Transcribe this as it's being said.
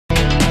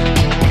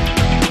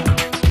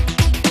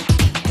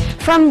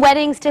From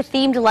weddings to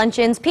themed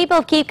luncheons,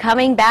 people keep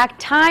coming back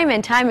time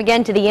and time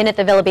again to the inn at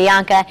the Villa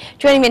Bianca.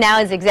 Joining me now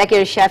is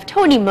Executive Chef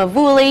Tony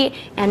Mavuli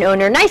and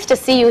owner. Nice to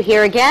see you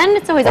here again.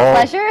 It's always a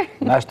pleasure.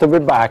 Nice to be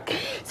back.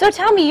 So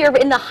tell me, you're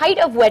in the height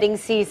of wedding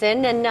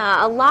season and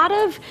a lot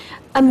of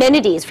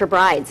amenities for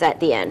brides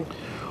at the inn.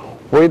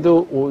 We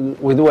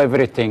do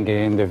everything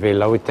in the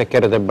villa. We take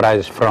care of the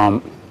brides from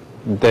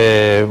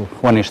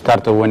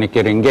when you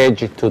get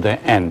engaged to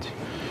the end.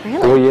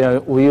 Really?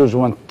 We use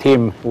one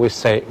theme. We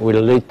say we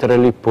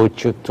literally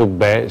put you to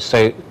bed,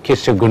 say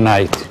kiss you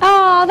goodnight.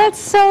 Oh, that's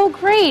so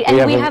great!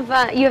 And you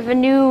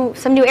have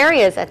some new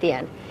areas at the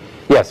end.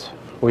 Yes,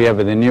 we have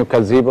the new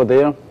gazebo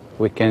there.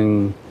 We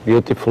can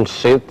beautiful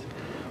sit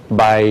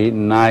by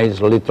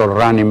nice little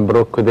running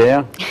brook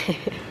there.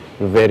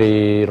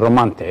 Very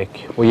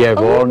romantic. We have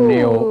all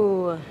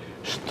new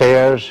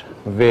stairs,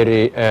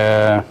 very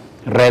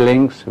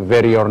railings,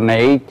 very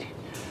ornate,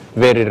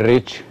 very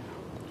rich,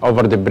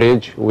 over the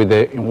bridge with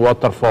the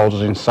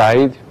waterfalls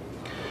inside.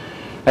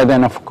 And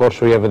then of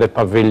course we have the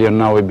pavilion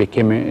now. We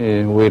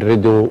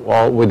redo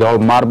all with all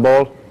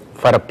marble,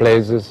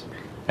 fireplaces,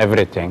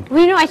 everything. Well,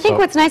 you know, I think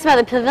what's nice about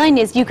the pavilion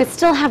is you could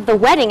still have the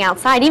wedding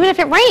outside, even if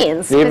it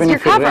rains, even you're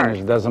if covered. It rains,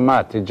 it doesn't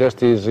matter. It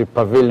just is a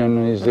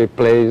pavilion, is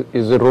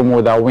a room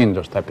without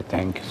windows type of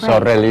thing. Right. So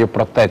really you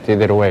protect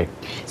either way.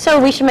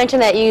 So we should mention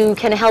that you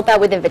can help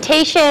out with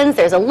invitations.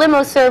 There's a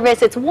limo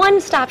service. It's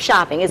one-stop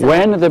shopping, isn't it?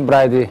 When the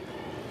bride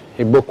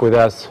he book with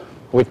us,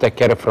 we take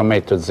care of from A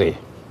to Z.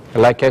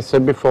 Like I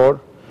said before,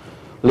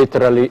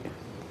 literally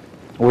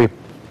we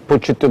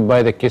put you to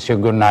bed, the kiss you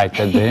goodnight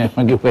at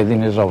the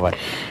wedding is over.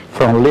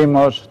 From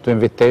limos to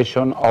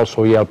invitation,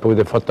 also we help with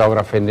the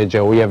photography and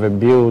DJ. We have a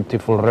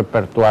beautiful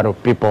repertoire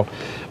of people,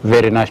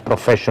 very nice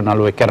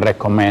professional. We can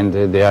recommend.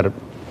 They are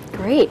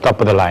great,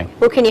 top of the line.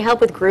 Well, can you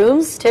help with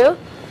grooms too?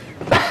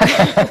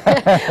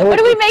 What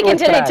are we making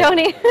today,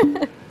 Tony?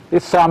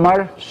 It's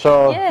summer,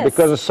 so yes.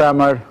 Because of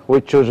summer, we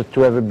choose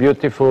to have a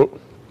beautiful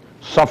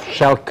soft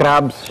shell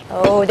crabs.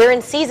 Oh, they're in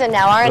season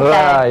now, aren't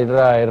they?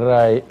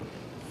 Right.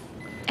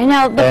 And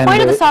now, the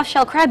point of the soft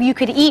shell crab, you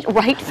could eat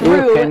right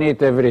through you can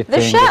eat everything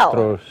the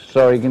shell.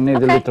 So you need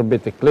a little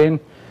bit of clean.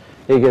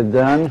 You get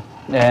done,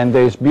 and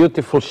there's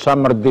beautiful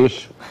summer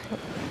dish,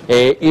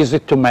 easy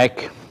to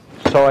make.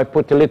 So I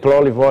put a little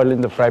olive oil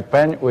in the fry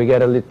pan. We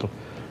get a little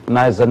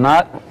nice and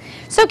hot.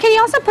 So can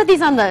you also put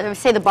these on the,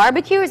 say, the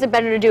barbecue, or is it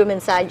better to do them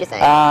inside, you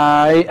think?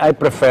 I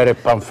prefer a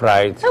pan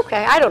fried.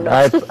 Okay, I don't know.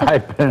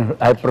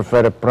 I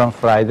prefer a pan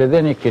fried. And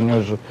then you can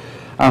use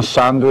on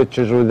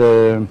sandwiches with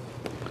a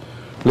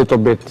little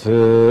bit,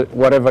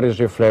 whatever is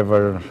your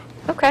flavor.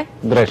 Okay.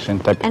 Dressing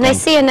type and thing. I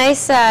see a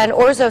nice an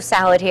orzo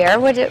salad here.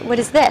 What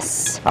is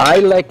this? I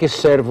like it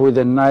served with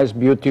a nice,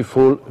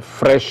 beautiful,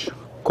 fresh,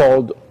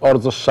 cold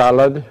orzo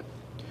salad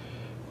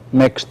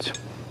mixed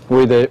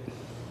with a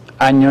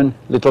onion,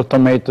 little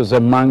tomatoes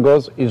and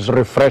mangoes. Is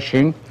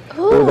refreshing.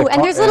 Ooh,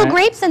 and there's little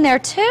grapes in there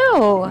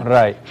too.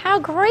 Right. How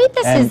great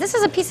this is. This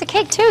is a piece of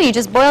cake too. You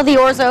just boil the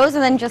orzos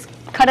and then just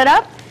cut it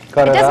up? It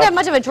doesn't have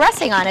much of a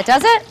dressing on it,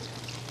 does it?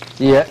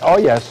 Yeah, oh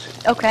yes.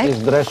 Okay.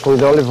 It's dressed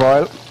with olive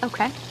oil.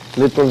 Okay.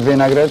 Little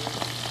vinaigrette.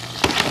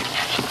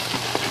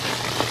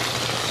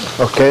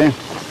 Okay.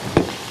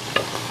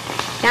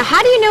 Now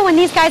how do you know when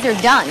these guys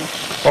are done?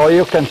 Oh,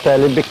 you can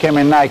tell it became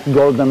a nice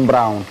golden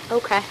brown.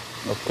 Okay.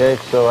 Okay,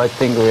 so I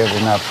think we have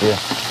enough here.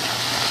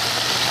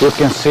 You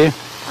can see.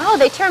 Oh,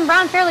 they turn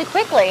brown fairly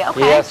quickly. Okay.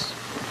 Yes.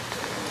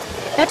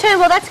 Now, Tony,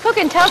 while that's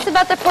cooking, tell us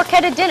about the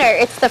porchetta dinner.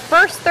 It's the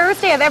first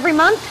Thursday of every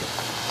month?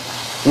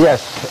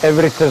 Yes,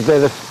 every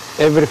Thursday,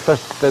 every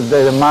first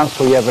Thursday of the month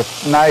we have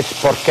a nice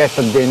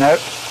porchetta dinner.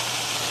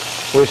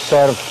 We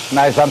serve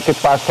nice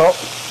antipasto,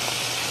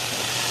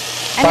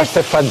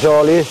 pasta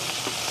fagioli,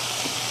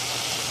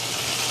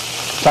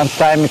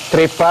 sometimes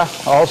trippa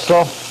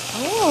also.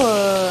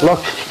 Ooh.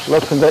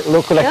 Look at the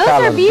color. Those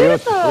are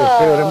beautiful. You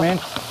see what I mean?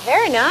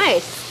 Very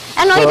nice.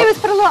 And all you do is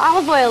put a little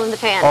olive oil in the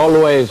pan.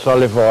 Always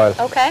olive oil.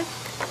 Okay.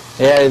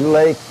 Yeah,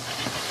 like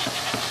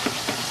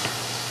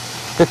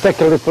to take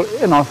a little,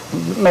 you know,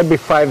 maybe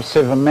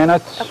 5-7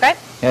 minutes. Okay.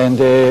 And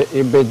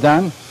it be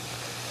done.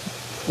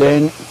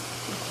 Then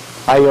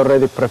I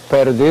already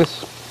prepared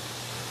this.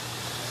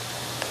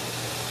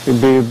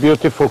 It'll be a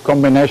beautiful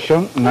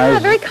combination. Yeah,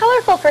 nice. very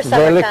colorful for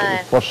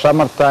summertime. For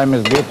summertime,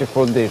 it's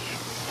beautiful dish.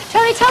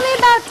 Tony, tell me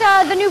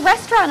about the new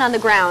restaurant on the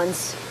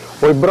grounds.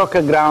 We broke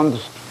a ground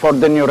for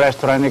the new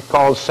restaurant. It's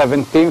called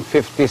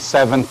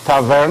 1757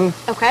 Tavern.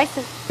 Okay.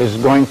 It's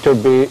going to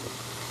be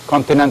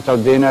continental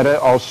dinner,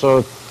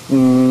 also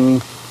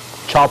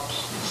chops,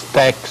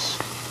 steaks,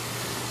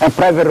 and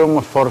private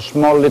room for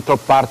small little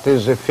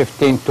parties,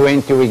 15,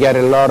 20. We get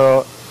a lot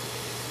of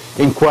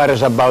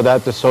inquiries about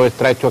that, so we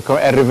try to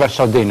a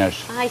reversal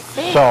dinners. I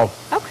see. So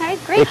okay,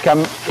 great.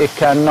 It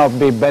cannot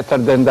be better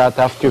than that.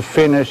 After you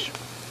finish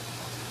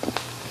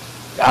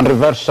on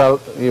reversal,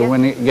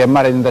 when you get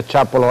married in the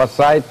chapel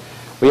outside,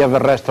 we have a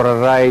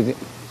restaurant right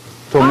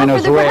 2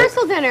 minutes for the away.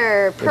 rehearsal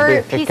dinner per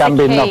piece of cake. It can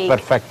be no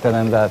perfecter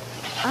than that.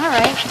 All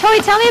right.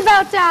 Tony, tell me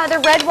about the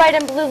red, white,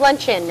 and blue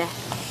luncheon.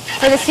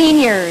 for the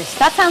seniors.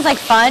 That sounds like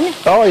fun.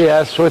 Oh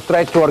yes, we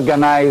try to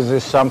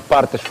organize some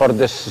parties for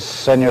the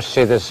senior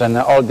citizens,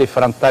 all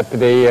different type of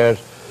the year,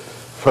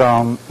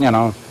 from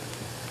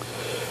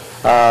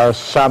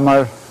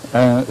summer,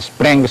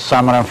 spring,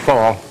 summer, and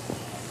fall,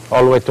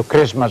 all the way to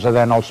Christmas, and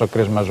then also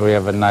Christmas we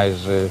have a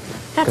nice. That's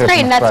Christmas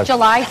great, and that's party.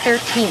 July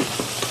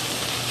 13th.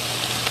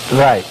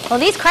 Right. Well,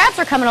 these crabs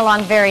are coming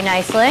along very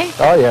nicely.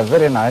 Oh yeah,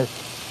 very nice.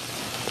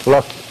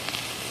 Look.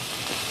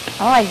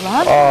 Oh, I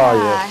love Oh,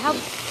 that.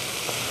 yes.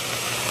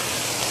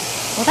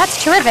 Well,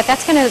 that's terrific.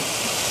 That's going to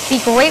be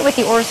great with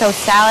the orzo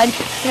salad.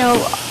 You know,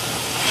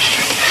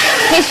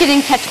 in case you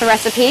didn't catch the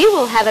recipe,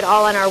 we'll have it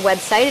all on our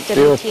website at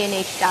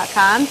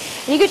WTNH.com.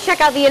 And you can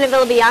check out the Inn at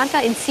Villa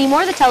Bianca in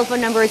Seymour. The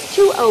telephone number is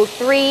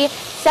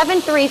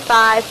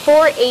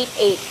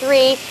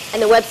 203-735-4883,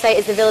 and the website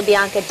is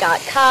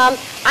thevillabianca.com.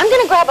 I'm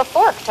going to grab a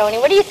fork, Tony.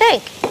 What do you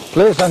think?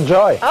 Please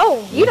enjoy.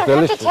 Oh, you don't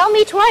have to tell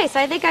me twice.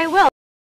 I think I will.